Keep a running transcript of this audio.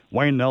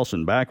Wayne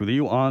Nelson back with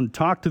you on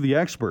Talk to the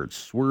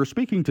Experts. We're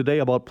speaking today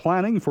about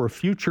planning for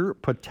future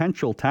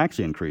potential tax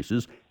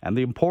increases and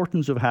the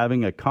importance of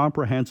having a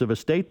comprehensive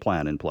estate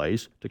plan in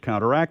place to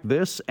counteract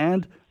this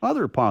and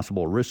other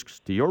possible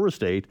risks to your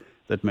estate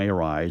that may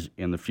arise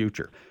in the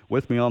future.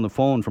 With me on the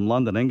phone from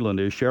London, England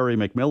is Sherry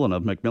MacMillan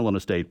of MacMillan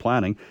Estate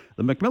Planning.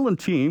 The MacMillan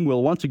team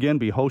will once again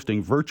be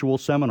hosting virtual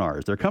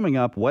seminars. They're coming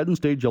up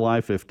Wednesday,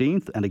 July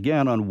 15th and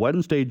again on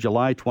Wednesday,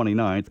 July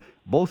 29th,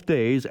 both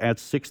days at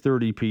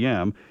 6:30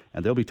 p.m.,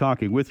 and they'll be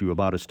talking with you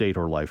about estate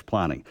or life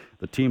planning.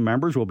 The team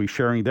members will be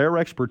sharing their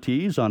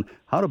expertise on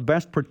how to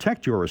best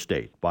protect your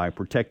estate by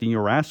protecting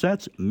your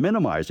assets,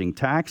 minimizing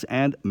tax,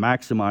 and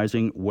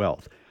maximizing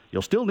wealth.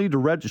 You'll still need to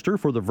register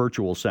for the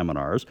virtual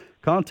seminars.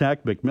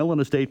 Contact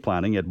MacMillan Estate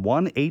Planning at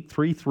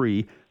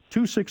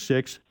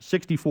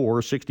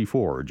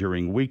 1-833-266-6464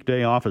 during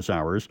weekday office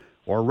hours,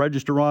 or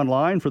register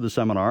online for the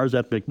seminars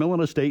at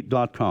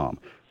macmillanestate.com.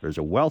 There's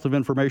a wealth of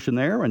information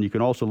there, and you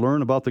can also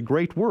learn about the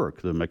great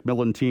work the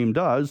MacMillan team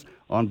does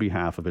on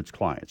behalf of its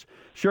clients.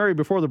 Sherry,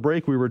 before the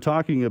break, we were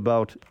talking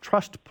about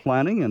trust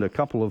planning and a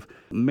couple of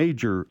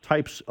major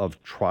types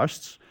of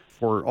trusts.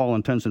 For all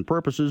intents and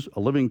purposes,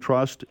 a living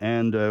trust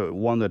and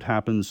one that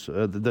happens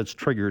that's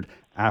triggered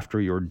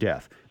after your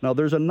death. Now,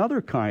 there's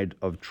another kind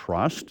of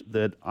trust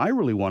that I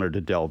really wanted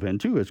to delve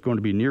into. It's going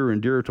to be near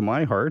and dear to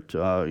my heart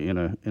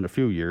in a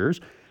few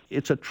years.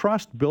 It's a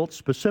trust built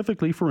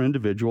specifically for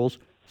individuals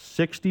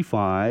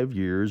 65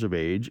 years of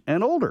age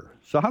and older.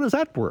 So how does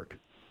that work?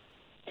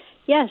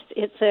 Yes,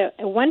 it's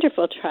a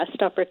wonderful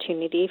trust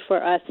opportunity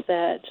for us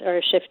that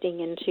are shifting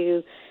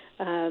into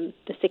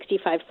the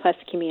 65-plus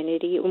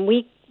community. And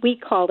we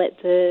call it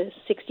the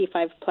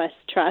 65-plus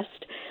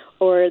trust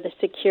or the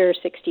Secure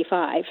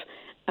 65.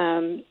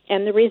 And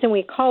the reason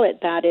we call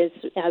it that is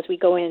as we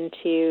go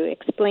into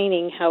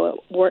explaining how it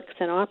works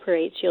and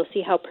operates, you'll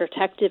see how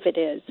protective it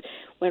is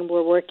when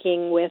we're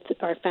working with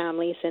our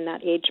families in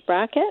that age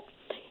bracket.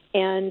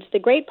 And the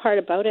great part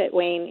about it,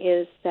 Wayne,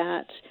 is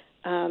that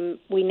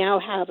we now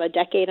have a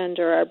decade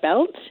under our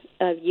belt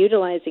of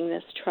utilizing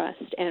this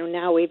trust, and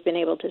now we've been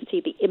able to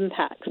see the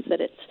impacts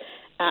that it's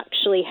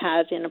actually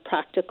had in a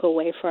practical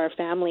way for our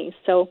families.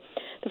 So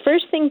the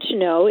first thing to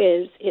know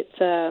is it's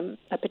a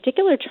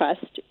particular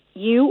trust.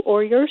 You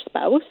or your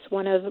spouse,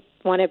 one of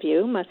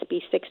you, must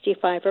be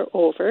 65 or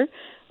over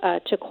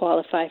to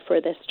qualify for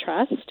this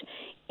trust.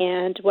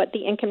 And what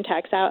the income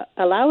tax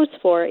allows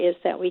for is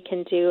that we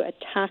can do a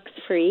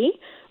tax-free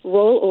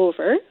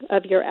rollover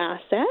of your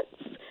assets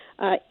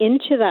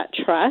into that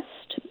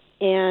trust,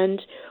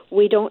 and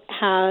we don't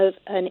have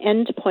an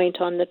end point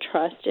on the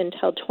trust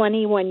until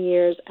 21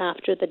 years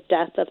after the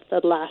death of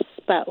the last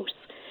spouse.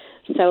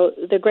 So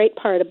the great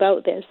part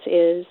about this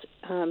is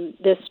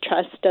this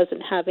trust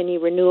doesn't have any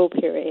renewal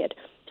period.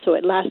 So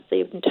it lasts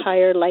the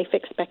entire life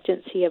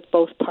expectancy of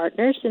both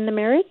partners in the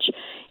marriage,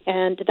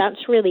 and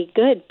that's really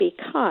good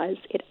because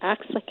it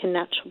acts like a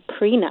natural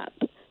prenup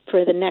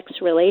for the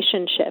next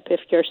relationship if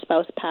your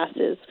spouse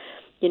passes,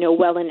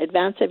 well in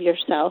advance of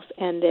yourself,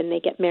 and then they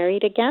get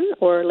married again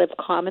or live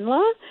common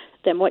law,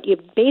 then what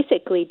you've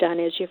basically done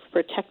is you've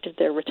protected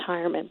their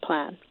retirement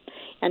plan.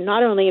 And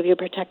not only have you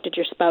protected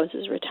your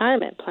spouse's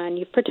retirement plan,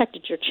 you've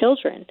protected your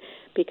children,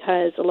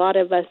 because a lot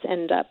of us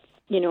end up,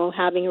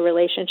 having a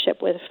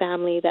relationship with a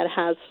family that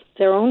has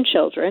their own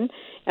children,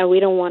 and we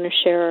don't want to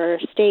share our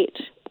estate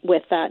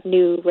with that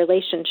new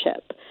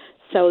relationship.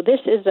 So this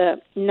is a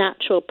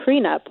natural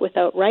prenup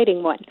without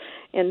writing one.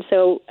 And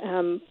so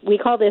we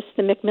call this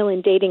the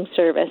MacMillan dating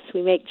service.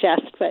 We make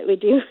jest, but we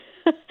do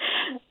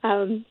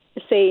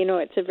say,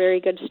 it's a very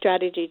good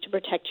strategy to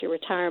protect your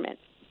retirement.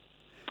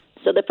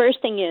 So the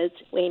first thing is,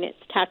 Wayne, it's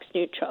tax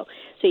neutral.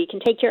 So you can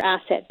take your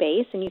asset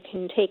base and you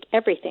can take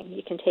everything.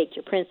 You can take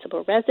your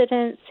principal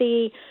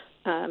residency,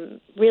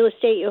 real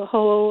estate you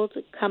hold,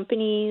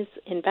 companies,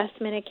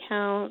 investment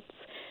accounts,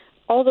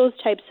 all those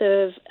types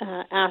of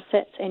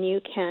assets, and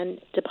you can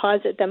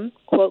deposit them,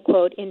 quote,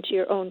 quote, into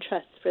your own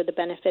trust for the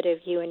benefit of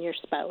you and your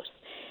spouse.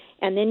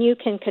 And then you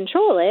can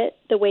control it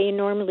the way you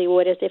normally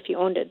would as if you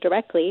owned it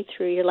directly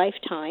through your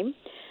lifetime.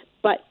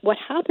 But what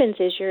happens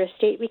is your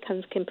estate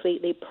becomes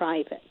completely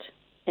private.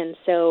 And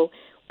so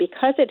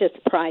because it is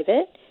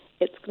private,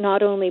 it's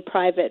not only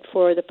private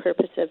for the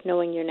purpose of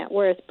knowing your net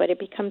worth, but it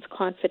becomes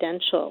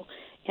confidential.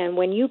 And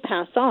when you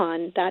pass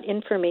on, that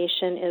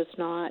information is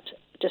not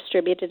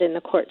distributed in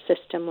the court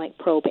system like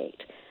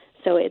probate.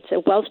 So it's a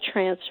wealth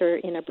transfer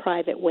in a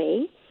private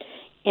way.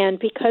 And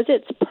because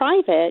it's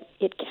private,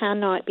 it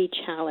cannot be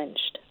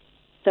challenged.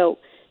 So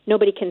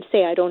nobody can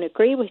say, I don't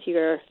agree with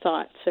your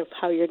thoughts of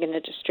how you're going to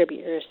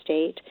distribute your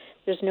estate.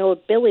 There's no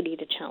ability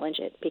to challenge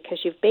it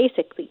because you've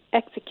basically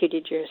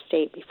executed your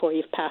estate before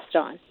you've passed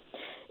on.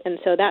 And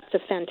so that's a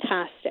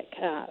fantastic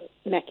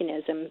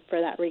mechanism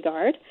for that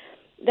regard.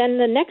 Then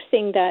the next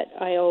thing that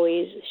I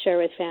always share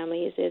with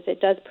families is it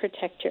does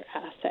protect your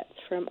assets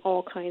from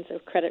all kinds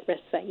of credit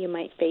risks that you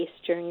might face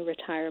during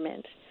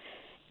retirement.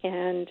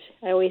 And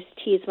I always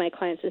tease my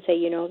clients and say,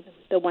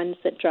 the ones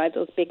that drive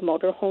those big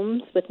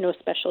motorhomes with no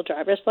special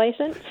driver's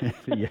license.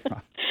 Yeah.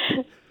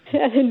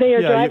 and they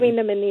are driving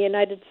them in the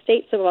United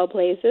States of all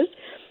places.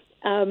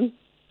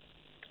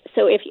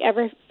 So if you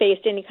ever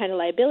faced any kind of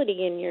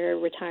liability in your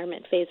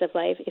retirement phase of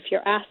life, if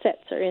your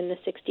assets are in the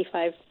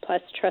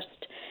 65-plus trust,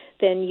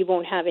 then you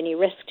won't have any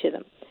risk to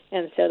them.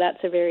 And so that's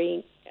a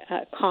very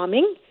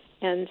calming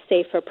and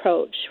safe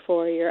approach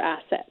for your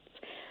assets.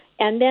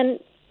 And then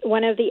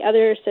one of the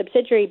other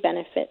subsidiary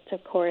benefits,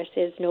 of course,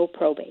 is no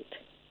probate.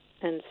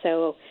 And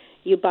so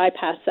you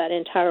bypass that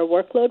entire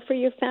workload for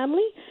your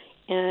family.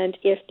 And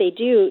if they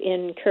do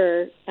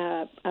incur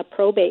a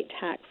probate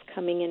tax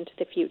coming into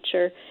the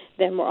future,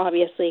 then we're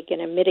obviously going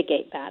to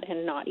mitigate that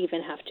and not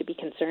even have to be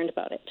concerned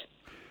about it.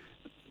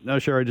 Now,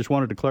 Sherry, I just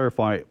wanted to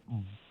clarify,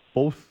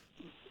 both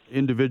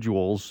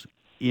individuals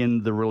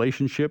in the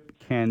relationship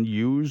can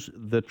use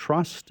the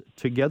trust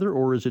together,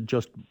 or is it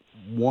just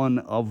one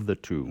of the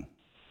two?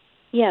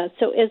 Yeah,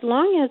 so as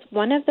long as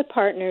one of the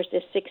partners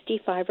is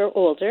 65 or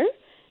older,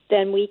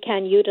 then we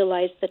can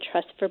utilize the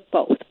trust for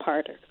both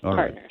partners.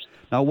 Right.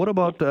 Now, what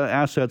about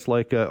assets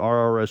like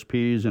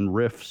RRSPs and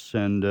RIFs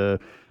and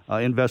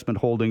investment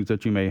holdings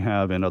that you may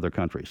have in other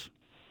countries?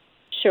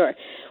 Sure.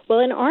 Well,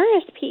 an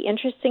RRSP,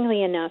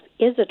 interestingly enough,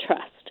 is a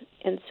trust,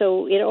 and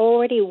so it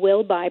already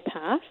will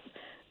bypass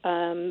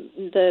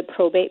the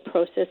probate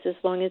process as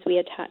long as we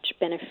attach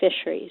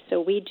beneficiaries. So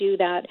we do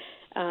that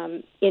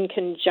in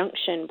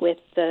conjunction with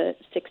the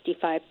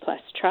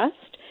 65-plus trust.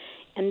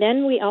 And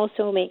then we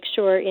also make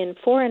sure in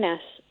foreign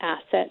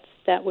assets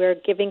that we're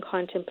giving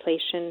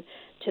contemplation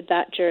to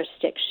that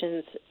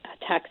jurisdiction's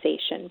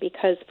taxation.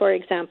 Because, for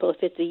example, if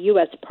it's a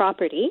U.S.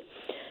 property,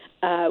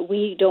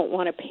 we don't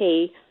want to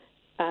pay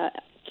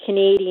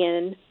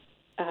Canadian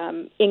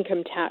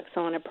income tax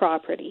on a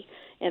property.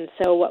 And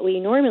so what we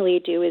normally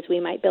do is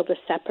we might build a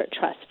separate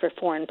trust for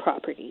foreign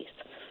properties.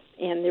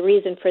 And the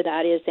reason for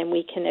that is then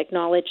we can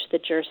acknowledge the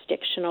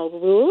jurisdictional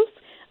rules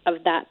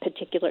of that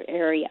particular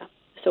area.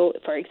 So,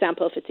 for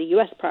example, if it's a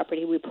U.S.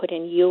 property, we put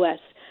in U.S.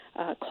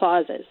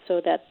 Clauses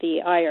so that the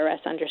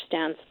IRS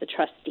understands the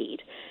trust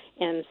deed.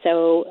 And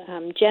so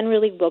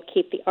generally we'll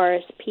keep the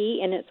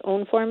RSP in its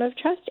own form of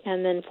trust,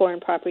 and then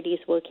foreign properties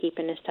we'll keep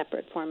in a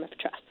separate form of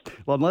trust.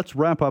 Well, let's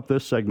wrap up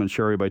this segment,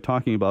 Sherry, by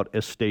talking about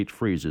estate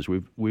freezes.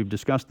 We've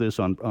discussed this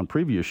on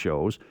previous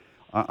shows.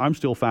 I'm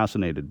still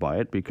fascinated by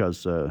it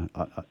because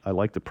I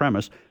like the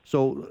premise.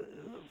 So,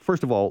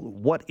 first of all,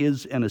 what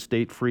is an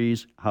estate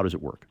freeze? How does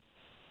it work?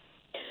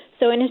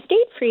 So an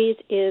estate freeze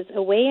is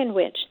a way in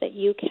which that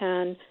you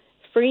can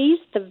freeze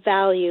the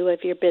value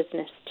of your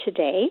business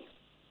today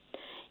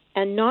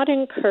and not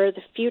incur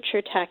the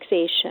future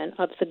taxation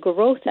of the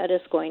growth that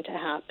is going to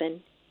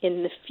happen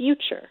in the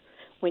future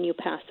when you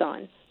pass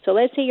on. So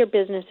let's say your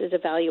business is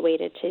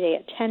evaluated today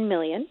at $10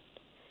 million.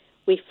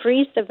 We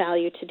freeze the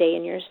value today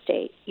in your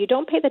estate. You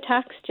don't pay the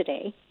tax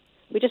today.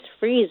 We just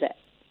freeze it.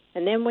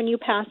 And then when you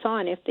pass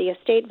on, if the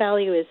estate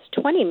value is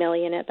 $20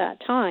 million at that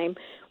time,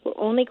 we're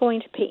only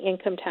going to pay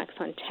income tax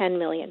on $10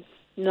 million,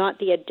 not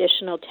the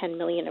additional $10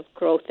 million of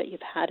growth that you've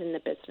had in the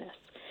business.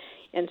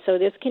 And so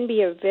this can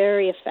be a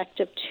very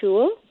effective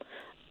tool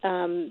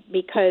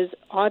because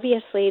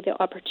obviously the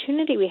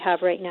opportunity we have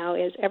right now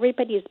is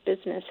everybody's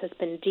business has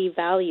been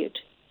devalued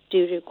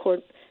due to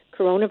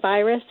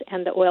coronavirus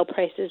and the oil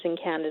prices in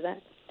Canada.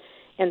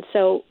 And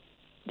so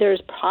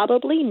there's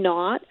probably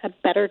not a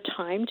better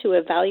time to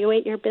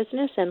evaluate your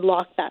business and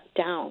lock that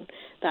down,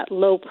 that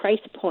low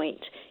price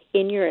point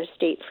in your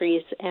estate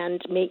freeze,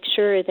 and make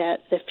sure that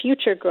the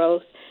future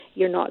growth,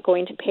 you're not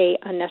going to pay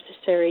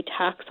unnecessary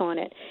tax on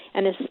it.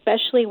 And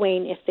especially,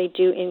 Wayne, if they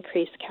do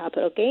increase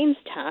capital gains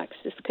tax,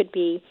 this could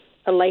be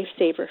a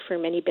lifesaver for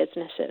many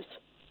businesses.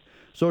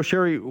 So,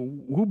 Sherry,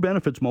 who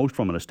benefits most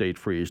from an estate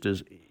freeze?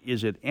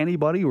 Is it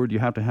anybody, or do you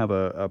have to have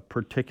a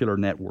particular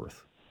net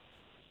worth?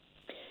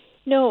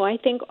 No, I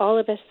think all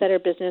of us that are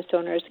business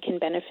owners can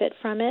benefit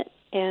from it.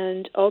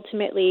 And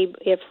ultimately,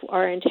 if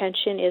our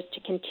intention is to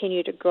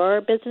continue to grow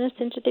our business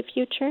into the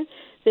future,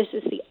 this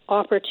is the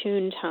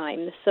opportune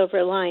time. The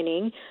silver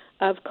lining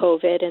of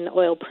COVID and the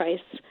oil price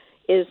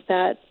is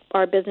that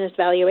our business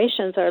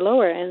valuations are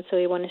lower, and so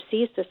we want to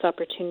seize this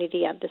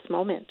opportunity at this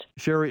moment.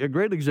 Sherry, a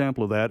great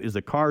example of that is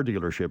the car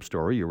dealership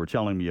story you were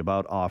telling me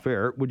about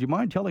off-air. Would you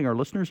mind telling our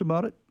listeners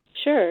about it?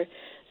 Sure.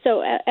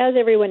 So as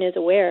everyone is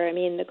aware, I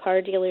mean, the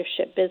car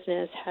dealership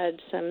business had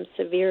some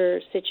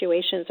severe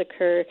situations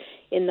occur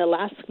in the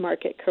last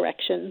market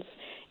corrections.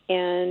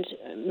 And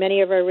many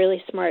of our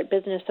really smart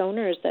business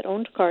owners that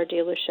owned car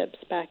dealerships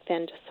back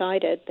then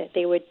decided that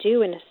they would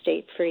do an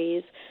estate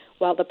freeze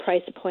while the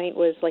price point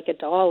was like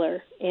 $1.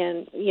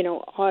 And, you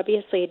know,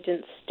 obviously it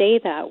didn't stay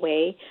that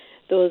way.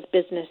 Those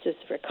businesses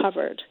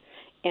recovered.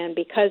 And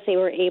because they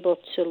were able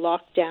to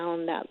lock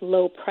down that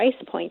low price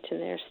point in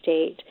their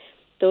state,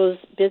 those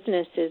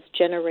businesses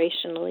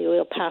generationally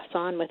will pass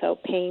on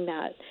without paying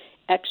that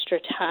extra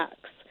tax.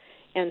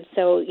 And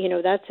so, you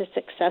know, that's a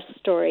success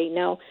story.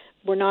 Now,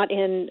 we're not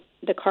in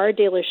the car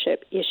dealership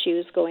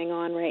issues going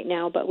on right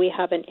now, but we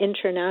have an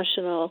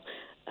international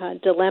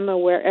dilemma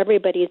where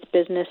everybody's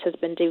business has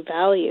been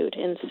devalued.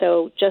 And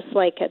so just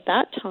like at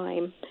that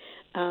time,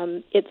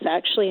 it's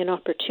actually an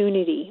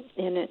opportunity.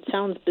 And it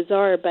sounds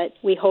bizarre, but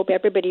we hope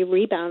everybody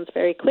rebounds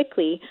very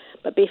quickly.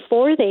 But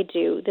before they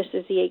do, this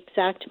is the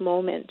exact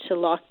moment to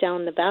lock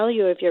down the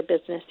value of your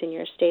business in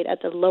your state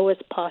at the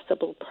lowest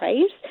possible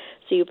price,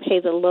 so you pay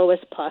the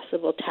lowest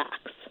possible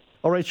tax.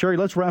 All right, Sherry,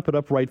 let's wrap it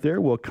up right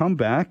there. We'll come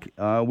back.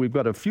 We've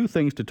got a few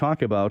things to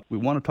talk about. We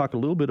want to talk a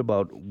little bit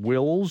about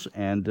wills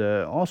and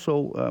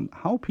also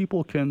how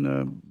people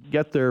can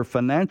get their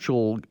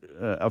financial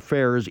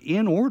affairs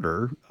in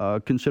order,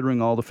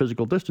 considering all the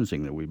physical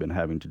distancing that we've been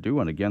having to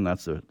do. And again,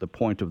 that's the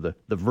point of the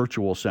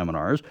virtual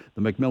seminars.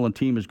 The MacMillan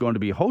team is going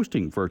to be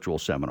hosting virtual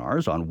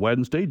seminars on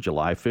Wednesday,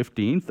 July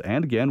 15th,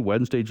 and again,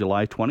 Wednesday,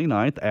 July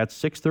 29th at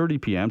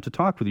 6:30 p.m. to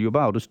talk with you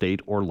about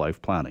estate or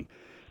life planning.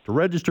 To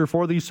register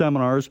for these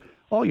seminars,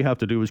 all you have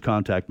to do is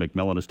contact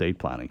MacMillan Estate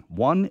Planning,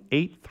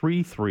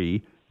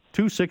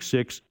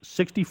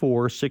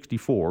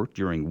 1-833-266-6464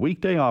 during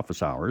weekday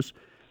office hours,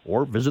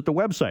 or visit the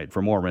website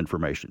for more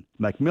information,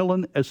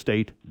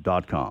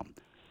 macmillanestate.com.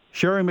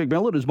 Sherry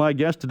MacMillan is my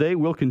guest today.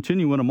 We'll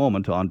continue in a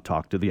moment on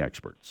Talk to the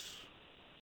Experts.